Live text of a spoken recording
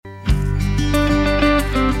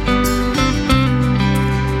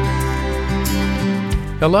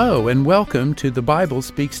Hello, and welcome to the Bible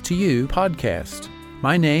Speaks to You podcast.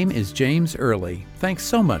 My name is James Early. Thanks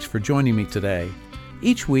so much for joining me today.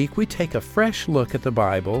 Each week, we take a fresh look at the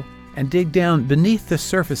Bible and dig down beneath the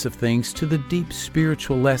surface of things to the deep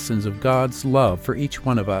spiritual lessons of God's love for each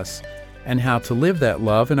one of us and how to live that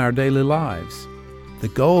love in our daily lives. The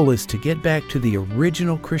goal is to get back to the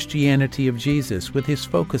original Christianity of Jesus with his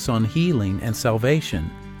focus on healing and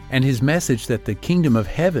salvation and his message that the kingdom of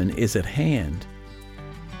heaven is at hand.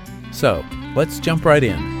 So, let's jump right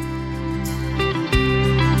in.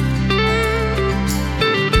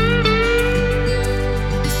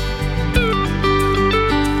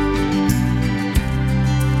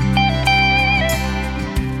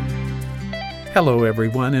 Hello,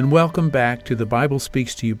 everyone, and welcome back to the Bible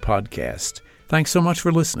Speaks to You podcast. Thanks so much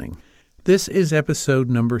for listening. This is episode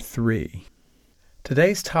number 3.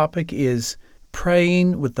 Today's topic is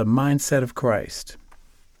praying with the mindset of Christ.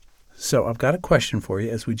 So I've got a question for you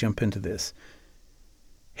as we jump into this.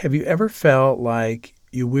 Have you ever felt like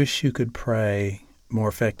you wish you could pray more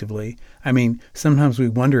effectively? I mean, sometimes we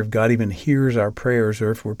wonder if God even hears our prayers or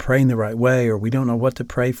if we're praying the right way or we don't know what to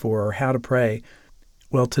pray for or how to pray.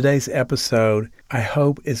 Well, today's episode, I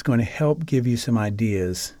hope, is going to help give you some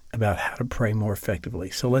ideas about how to pray more effectively.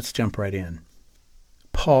 So let's jump right in.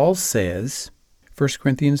 Paul says, 1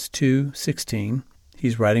 Corinthians 2:16,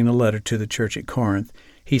 he's writing a letter to the church at Corinth.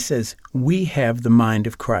 He says, we have the mind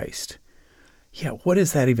of Christ. Yeah, what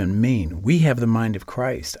does that even mean? We have the mind of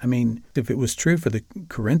Christ. I mean, if it was true for the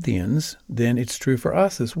Corinthians, then it's true for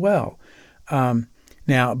us as well.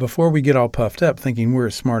 Now, before we get all puffed up thinking we're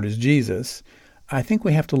as smart as Jesus, I think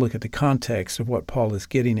we have to look at the context of what Paul is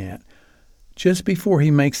getting at. Just before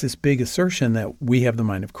he makes this big assertion that we have the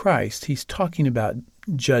mind of Christ, he's talking about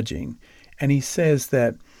judging. And he says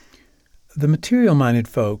that the material-minded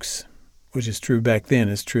folks, which is true back then,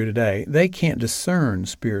 is true today, they can't discern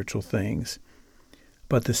spiritual things.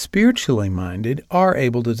 But the spiritually minded are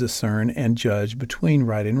able to discern and judge between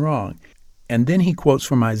right and wrong. And then he quotes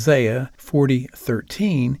from Isaiah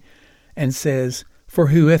 40:13 and says, "For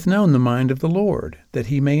who hath known the mind of the Lord, that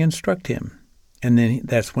he may instruct him?" And then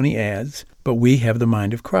that's when he adds, "But we have the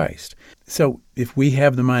mind of Christ." So if we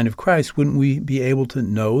have the mind of Christ, wouldn't we be able to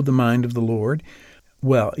know the mind of the Lord?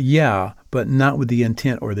 Well, yeah, but not with the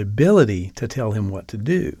intent or the ability to tell him what to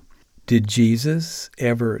do. Did Jesus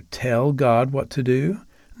ever tell God what to do?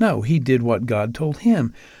 No, he did what God told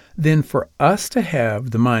him. Then for us to have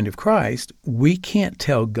the mind of Christ, we can't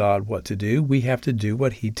tell God what to do. We have to do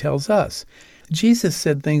what he tells us. Jesus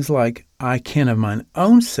said things like, "I can of mine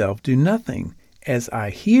own self do nothing. As I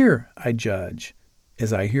hear, I judge."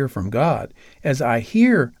 As I hear from God. As I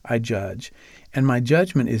hear, I judge. And my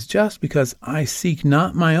judgment is just because I seek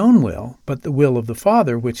not my own will, but the will of the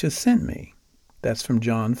Father which has sent me. That's from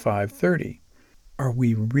John 5:30. Are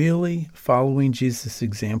we really following Jesus'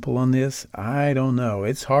 example on this? I don't know.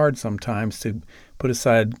 It's hard sometimes to put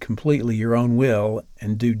aside completely your own will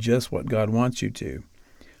and do just what God wants you to.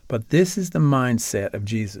 But this is the mindset of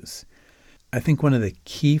Jesus. I think one of the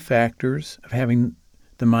key factors of having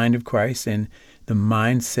the mind of Christ and the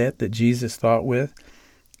mindset that Jesus thought with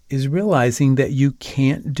is realizing that you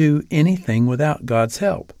can't do anything without God's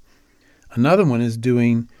help. Another one is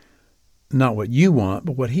doing not what you want,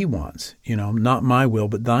 but what he wants. Not my will,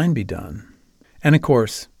 but thine be done. And of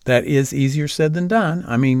course, that is easier said than done.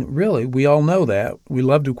 I mean, really, we all know that. We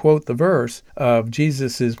love to quote the verse of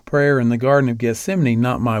Jesus' prayer in the Garden of Gethsemane,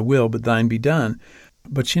 "Not my will, but thine be done."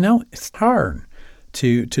 But it's hard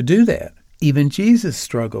to do that. Even Jesus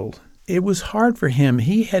struggled. It was hard for him.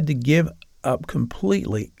 He had to give up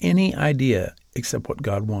completely any idea except what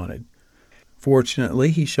God wanted. Fortunately,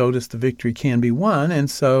 he showed us the victory can be won, and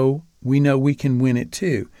so we know we can win it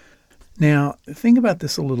too. Now, think about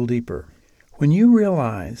this a little deeper. When you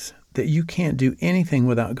realize that you can't do anything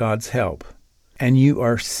without God's help, and you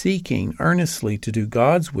are seeking earnestly to do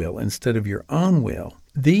God's will instead of your own will,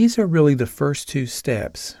 these are really the first 2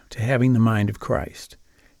 steps to having the mind of Christ,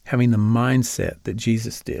 having the mindset that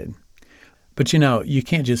Jesus did. But you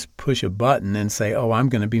can't just push a button and say, "Oh, I'm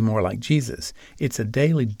going to be more like Jesus." It's a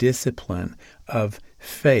daily discipline of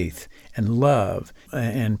faith and love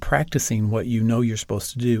and practicing what you know you're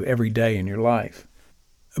supposed to do every day in your life.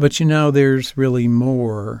 But there's really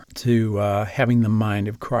more to having the mind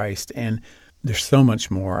of Christ, and there's so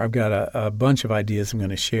much more. I've got a bunch of ideas I'm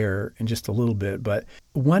going to share in just a little bit, but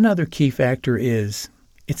one other key factor is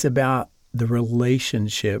it's about the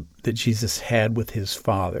relationship that Jesus had with his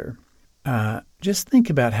Father. Just think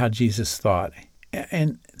about how Jesus thought,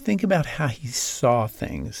 and think about how he saw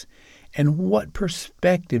things, and what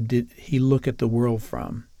perspective did he look at the world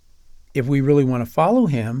from. If we really want to follow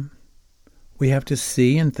him, We have to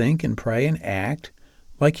see and think and pray and act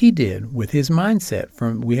like he did with his mindset.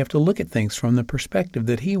 We have to look at things from the perspective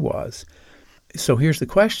that he was. So here's the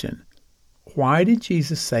question. Why did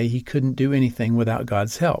Jesus say he couldn't do anything without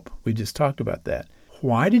God's help? We just talked about that.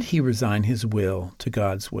 Why did he resign his will to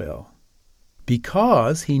God's will?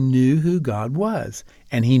 Because he knew who God was,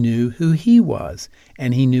 and he knew who he was,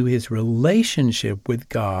 and he knew his relationship with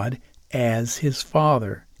God as his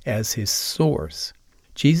Father, as his source.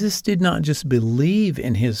 Jesus did not just believe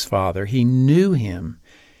in his Father, he knew him.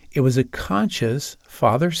 It was a conscious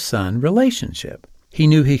father-son relationship. He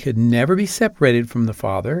knew he could never be separated from the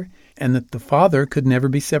Father, and that the Father could never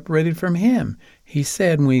be separated from him. He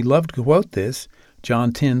said, and we love to quote this,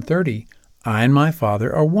 John 10:30, I and my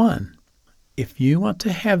Father are one. If you want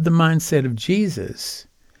to have the mindset of Jesus,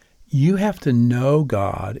 you have to know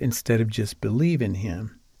God instead of just believe in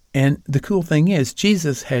him. And the cool thing is,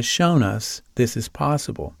 Jesus has shown us this is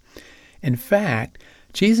possible. In fact,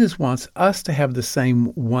 Jesus wants us to have the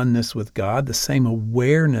same oneness with God, the same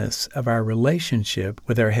awareness of our relationship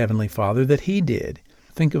with our Heavenly Father that he did.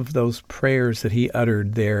 Think of those prayers that he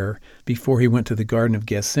uttered there before he went to the Garden of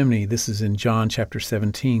Gethsemane. This is in John chapter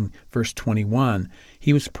 17, verse 21.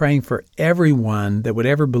 He was praying for everyone that would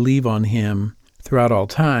ever believe on him throughout all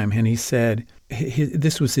time. And he said,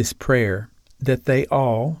 this was his prayer, that they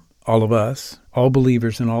all of us, all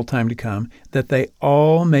believers in all time to come, that they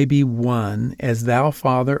all may be one, as thou,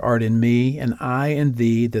 Father, art in me, and I in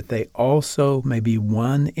thee, that they also may be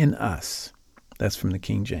one in us. That's from the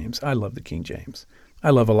King James. I love the King James.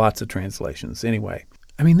 I love lots of translations. Anyway,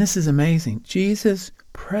 this is amazing. Jesus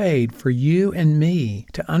prayed for you and me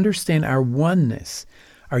to understand our oneness,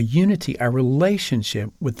 our unity, our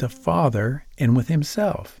relationship with the Father and with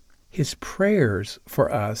himself. His prayers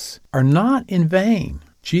for us are not in vain.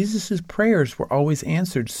 Jesus' prayers were always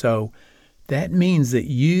answered, so that means that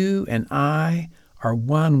you and I are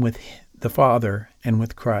one with the Father and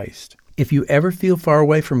with Christ. If you ever feel far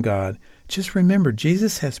away from God, just remember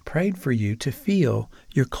Jesus has prayed for you to feel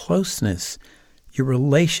your closeness, your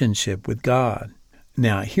relationship with God.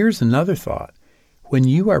 Now, here's another thought. When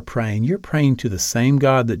you are praying, you're praying to the same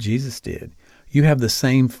God that Jesus did. You have the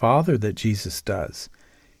same Father that Jesus does.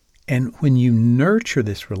 And when you nurture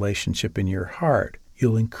this relationship in your heart,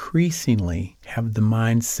 you'll increasingly have the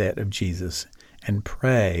mindset of Jesus and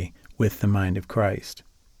pray with the mind of Christ.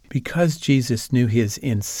 Because Jesus knew his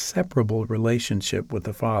inseparable relationship with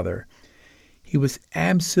the Father, he was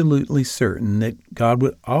absolutely certain that God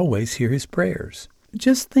would always hear his prayers.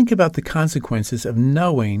 Just think about the consequences of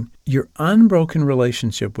knowing your unbroken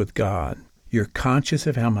relationship with God. You're conscious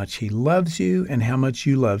of how much he loves you and how much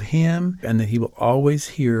you love him, and that he will always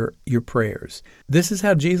hear your prayers. This is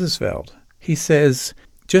how Jesus felt. He says,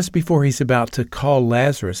 just before he's about to call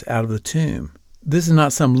Lazarus out of the tomb, this is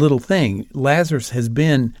not some little thing. Lazarus has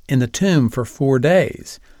been in the tomb for 4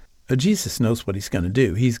 days. Jesus knows what he's going to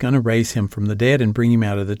do. He's going to raise him from the dead and bring him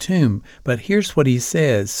out of the tomb. But here's what he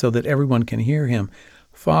says so that everyone can hear him.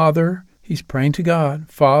 Father, he's praying to God,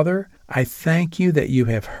 Father, I thank you that you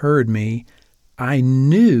have heard me. I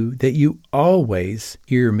knew that you always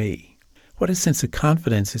hear me. What a sense of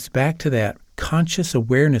confidence. It's back to that conscious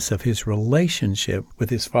awareness of his relationship with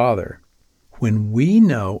his Father. When we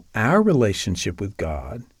know our relationship with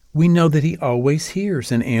God, we know that he always hears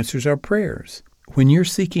and answers our prayers. When you're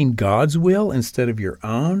seeking God's will instead of your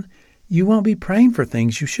own, you won't be praying for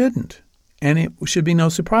things you shouldn't. And it should be no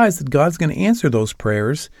surprise that God's going to answer those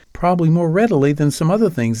prayers probably more readily than some other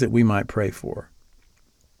things that we might pray for.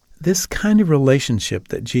 This kind of relationship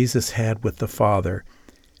that Jesus had with the Father,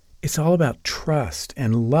 it's all about trust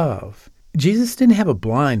and love. Jesus didn't have a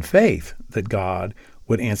blind faith that God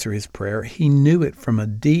would answer his prayer. He knew it from a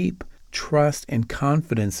deep trust and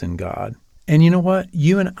confidence in God. And you know what?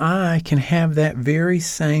 You and I can have that very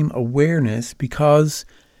same awareness because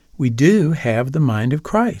we do have the mind of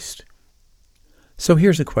Christ. So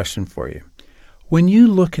here's a question for you. When you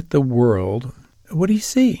look at the world, what do you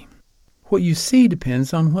see? What you see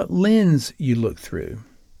depends on what lens you look through.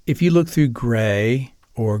 If you look through gray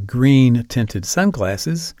or green-tinted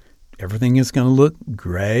sunglasses, everything is going to look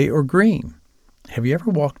gray or green. Have you ever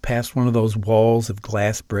walked past one of those walls of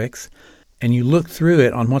glass bricks and you look through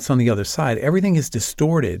it on what's on the other side? Everything is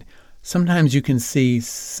distorted. Sometimes you can see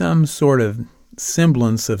some sort of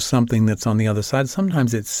semblance of something that's on the other side.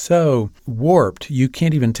 Sometimes it's so warped you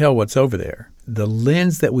can't even tell what's over there. The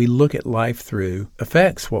lens that we look at life through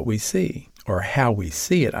affects what we see, or how we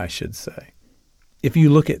see it, I should say. If you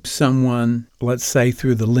look at someone, let's say,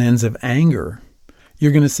 through the lens of anger,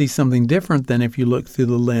 you're going to see something different than if you look through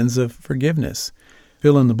the lens of forgiveness.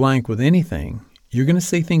 Fill in the blank with anything. You're going to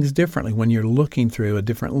see things differently when you're looking through a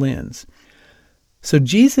different lens. So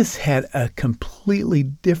Jesus had a completely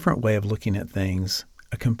different way of looking at things,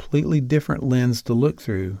 a completely different lens to look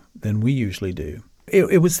through than we usually do.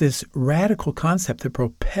 It was this radical concept that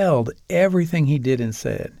propelled everything he did and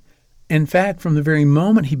said. In fact, from the very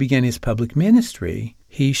moment he began his public ministry,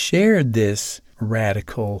 he shared this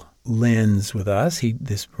radical lens with us,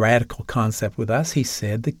 this radical concept with us. He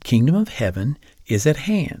said, the kingdom of heaven is at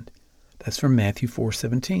hand. That's from Matthew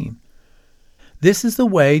 4:17. This is the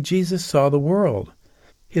way Jesus saw the world.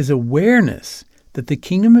 His awareness that the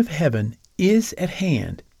kingdom of heaven is at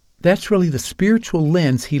hand. That's really the spiritual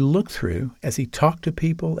lens he looked through as he talked to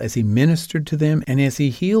people, as he ministered to them, and as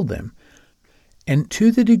he healed them. And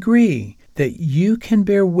to the degree that you can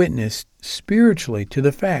bear witness spiritually to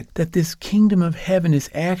the fact that this kingdom of heaven is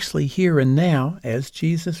actually here and now, as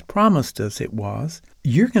Jesus promised us it was,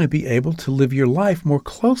 you're going to be able to live your life more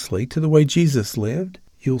closely to the way Jesus lived.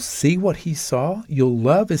 You'll see what he saw. You'll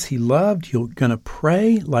love as he loved. You're going to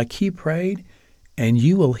pray like he prayed, and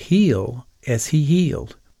you will heal as he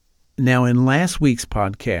healed. Now, in last week's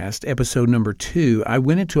podcast, episode number 2, I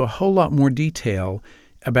went into a whole lot more detail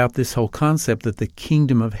about this whole concept that the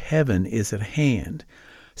kingdom of heaven is at hand.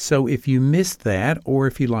 So if you missed that, or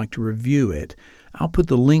if you'd like to review it, I'll put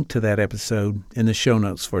the link to that episode in the show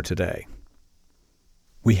notes for today.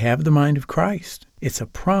 We have the mind of Christ. It's a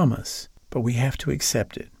promise, but we have to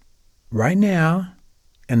accept it. Right now,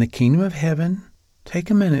 in the kingdom of heaven,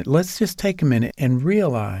 take a minute. Let's just take a minute and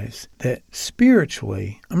realize that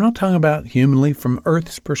spiritually, I'm not talking about humanly from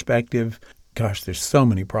Earth's perspective. Gosh, there's so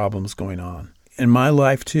many problems going on. In my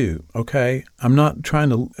life too, okay?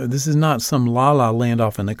 This is not some la-la land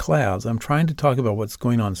off in the clouds. I'm trying to talk about what's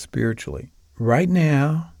going on spiritually. Right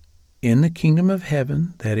now, in the kingdom of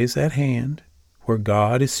heaven that is at hand, where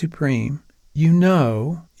God is supreme, you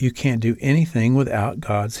know you can't do anything without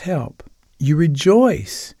God's help. You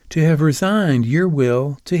rejoice to have resigned your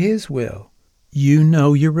will to his will. You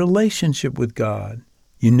know your relationship with God.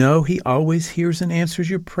 You know he always hears and answers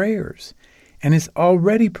your prayers and has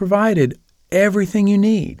already provided everything you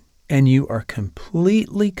need. And you are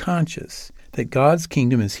completely conscious that God's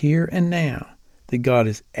kingdom is here and now, that God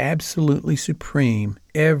is absolutely supreme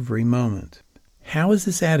every moment. How is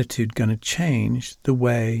this attitude going to change the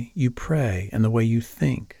way you pray and the way you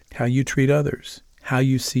think, how you treat others, how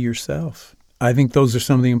you see yourself? I think those are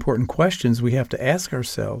some of the important questions we have to ask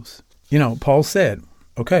ourselves. Paul said,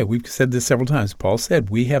 okay, we've said this several times. Paul said,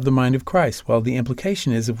 we have the mind of Christ. Well, the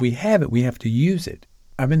implication is if we have it, we have to use it.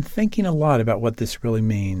 I've been thinking a lot about what this really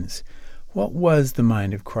means. What was the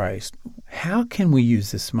mind of Christ? How can we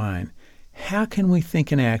use this mind? How can we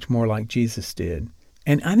think and act more like Jesus did?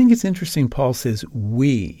 And I think it's interesting Paul says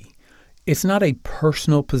we. It's not a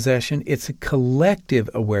personal possession. It's a collective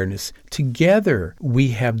awareness. Together we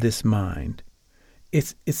have this mind.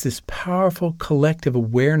 It's this powerful collective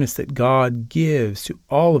awareness that God gives to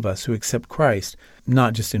all of us who accept Christ,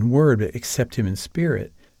 not just in word, but accept him in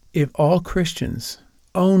spirit. If all Christians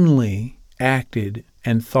only acted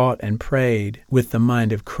and thought and prayed with the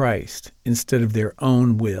mind of Christ instead of their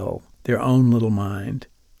own will, their own little mind,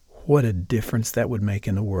 what a difference that would make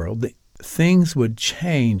in the world. Things would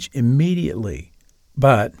change immediately.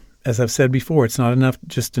 But, as I've said before, it's not enough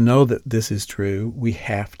just to know that this is true. We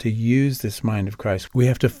have to use this mind of Christ. We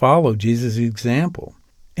have to follow Jesus' example.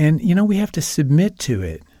 And, we have to submit to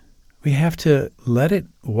it. We have to let it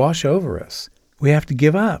wash over us. We have to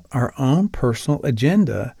give up our own personal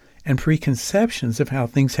agenda and preconceptions of how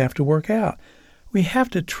things have to work out. We have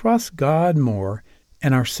to trust God more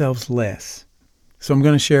and ourselves less. So I'm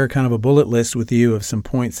going to share kind of a bullet list with you of some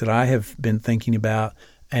points that I have been thinking about.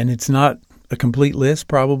 And it's not a complete list,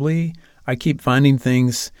 probably. I keep finding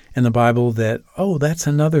things in the Bible that, that's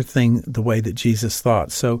another thing, the way that Jesus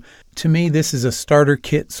thought. So to me, this is a starter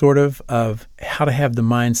kit sort of how to have the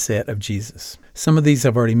mindset of Jesus. Some of these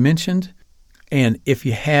I've already mentioned. And if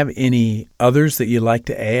you have any others that you'd like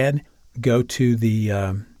to add, go to the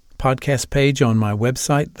podcast page on my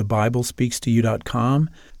website, thebiblespeakstoyou.com.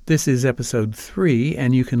 This is episode 3,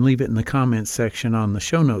 and you can leave it in the comments section on the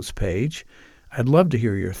show notes page. I'd love to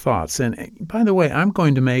hear your thoughts. And by the way, I'm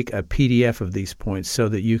going to make a PDF of these points so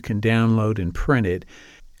that you can download and print it,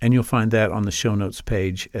 and you'll find that on the show notes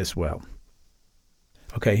page as well.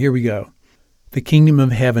 Okay, here we go. The kingdom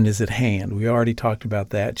of heaven is at hand. We already talked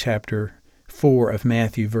about that, chapter 4 of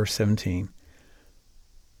Matthew, verse 17.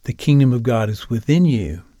 The kingdom of God is within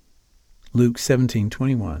you. Luke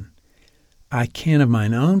 17:21. I can of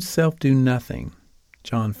mine own self do nothing.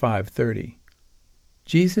 John 5:30.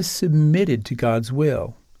 Jesus submitted to God's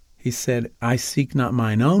will. He said, I seek not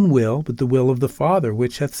mine own will, but the will of the Father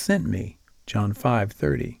which hath sent me. John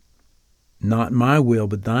 5:30. Not my will,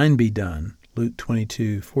 but thine be done. Luke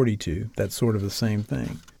 22:42. That's sort of the same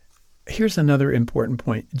thing. Here's another important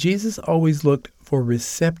point. Jesus always looked for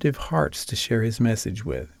receptive hearts to share his message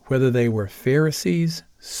with, whether they were Pharisees,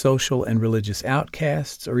 social and religious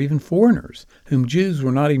outcasts, or even foreigners whom Jews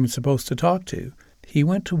were not even supposed to talk to. He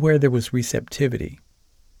went to where there was receptivity.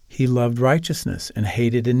 He loved righteousness and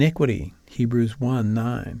hated iniquity, Hebrews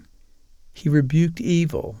 1:9. He rebuked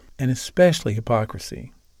evil, and especially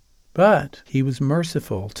hypocrisy. But he was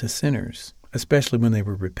merciful to sinners, especially when they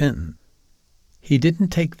were repentant. He didn't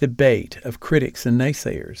take the bait of critics and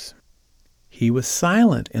naysayers. He was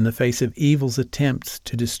silent in the face of evil's attempts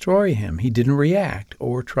to destroy him. He didn't react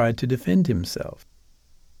or try to defend himself.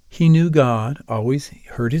 He knew God, always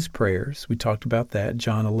heard his prayers. We talked about that,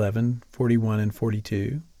 John 11:41 and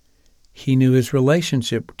 42. He knew his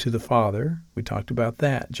relationship to the Father. We talked about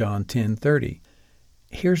that, John 10:30.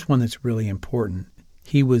 Here's one that's really important.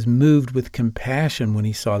 He was moved with compassion when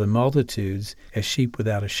he saw the multitudes as sheep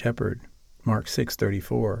without a shepherd, Mark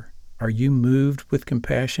 6:34. Are you moved with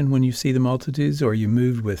compassion when you see the multitudes, or are you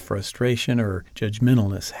moved with frustration or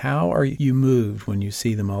judgmentalness? How are you moved when you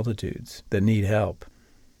see the multitudes that need help?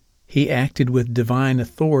 He acted with divine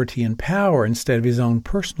authority and power instead of his own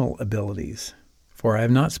personal abilities. For I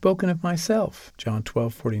have not spoken of myself, John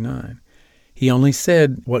 12:49. He only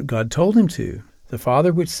said what God told him to. The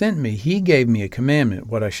Father which sent me, he gave me a commandment,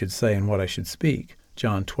 what I should say and what I should speak,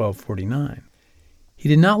 John 12:49. He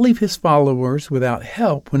did not leave his followers without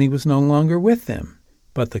help when he was no longer with them.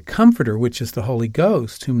 But the Comforter, which is the Holy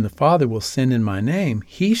Ghost, whom the Father will send in my name,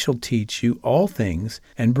 he shall teach you all things,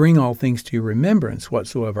 and bring all things to your remembrance,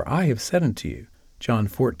 whatsoever I have said unto you. John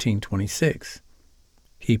 14:26.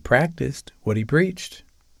 He practiced what he preached.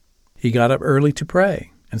 He got up early to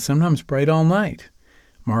pray, and sometimes prayed all night.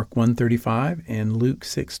 Mark 1:35 and Luke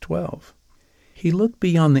 6:12. He looked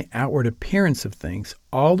beyond the outward appearance of things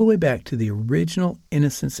all the way back to the original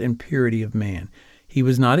innocence and purity of man. He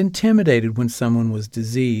was not intimidated when someone was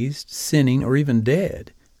diseased, sinning, or even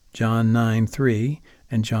dead. John 9:3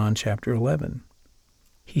 and John chapter 11.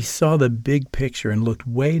 He saw the big picture and looked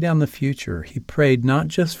way down the future. He prayed not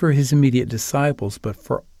just for his immediate disciples, but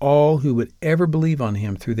for all who would ever believe on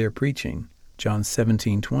him through their preaching. John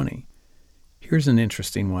 17:20. Here's an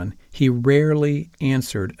interesting one. He rarely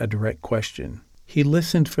answered a direct question. He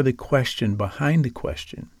listened for the question behind the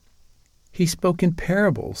question. He spoke in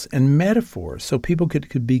parables and metaphors so people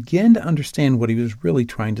could begin to understand what he was really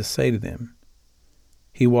trying to say to them.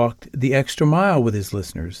 He walked the extra mile with his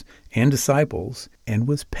listeners and disciples and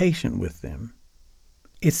was patient with them.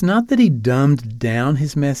 It's not that he dumbed down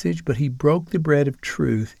his message, but he broke the bread of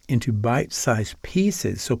truth into bite-sized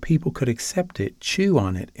pieces so people could accept it, chew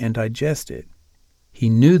on it, and digest it. He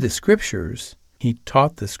knew the Scriptures, he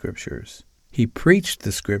taught the Scriptures, he preached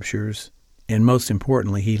the Scriptures, and most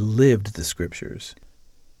importantly, he lived the Scriptures.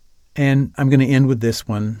 And I'm going to end with this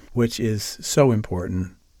one, which is so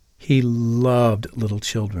important. He loved little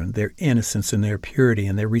children, their innocence and their purity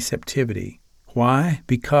and their receptivity. Why?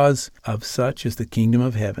 Because of such is the kingdom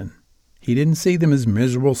of heaven. He didn't see them as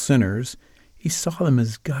miserable sinners. He saw them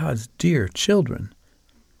as God's dear children.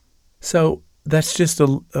 So that's just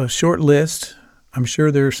a short list. I'm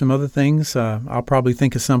sure there are some other things. I'll probably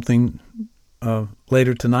think of something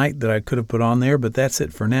later tonight that I could have put on there, but that's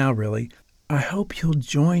it for now, really. I hope you'll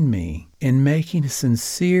join me in making a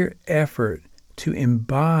sincere effort to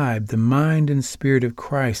imbibe the mind and spirit of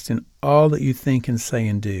Christ in all that you think and say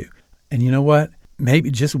and do. And you know what?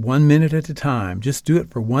 Maybe just 1 minute at a time. Just do it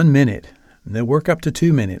for 1 minute. And then work up to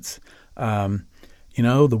 2 minutes.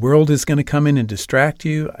 The world is going to come in and distract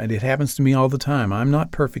you. And it happens to me all the time. I'm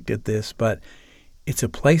not perfect at this, but it's a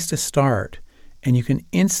place to start. And you can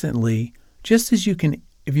instantly, just as you can,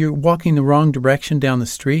 if you're walking the wrong direction down the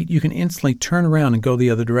street, you can instantly turn around and go the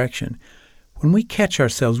other direction. When we catch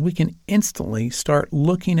ourselves, we can instantly start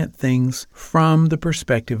looking at things from the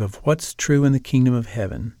perspective of what's true in the kingdom of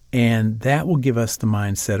heaven. And that will give us the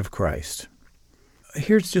mindset of Christ.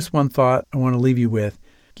 Here's just one thought I want to leave you with.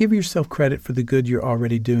 Give yourself credit for the good you're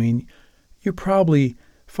already doing. You're probably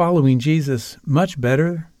following Jesus much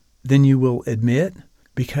better than you will admit,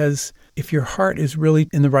 because if your heart is really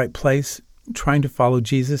in the right place, trying to follow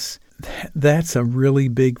Jesus, that's a really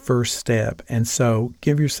big first step. And so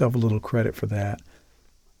give yourself a little credit for that.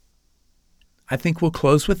 I think we'll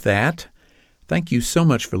close with that. Thank you so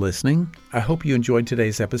much for listening. I hope you enjoyed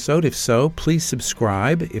today's episode. If so, please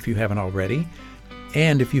subscribe if you haven't already.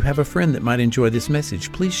 And if you have a friend that might enjoy this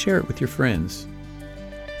message, please share it with your friends.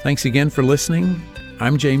 Thanks again for listening.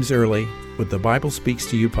 I'm James Early with the Bible Speaks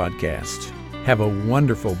to You podcast. Have a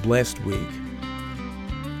wonderful, blessed week.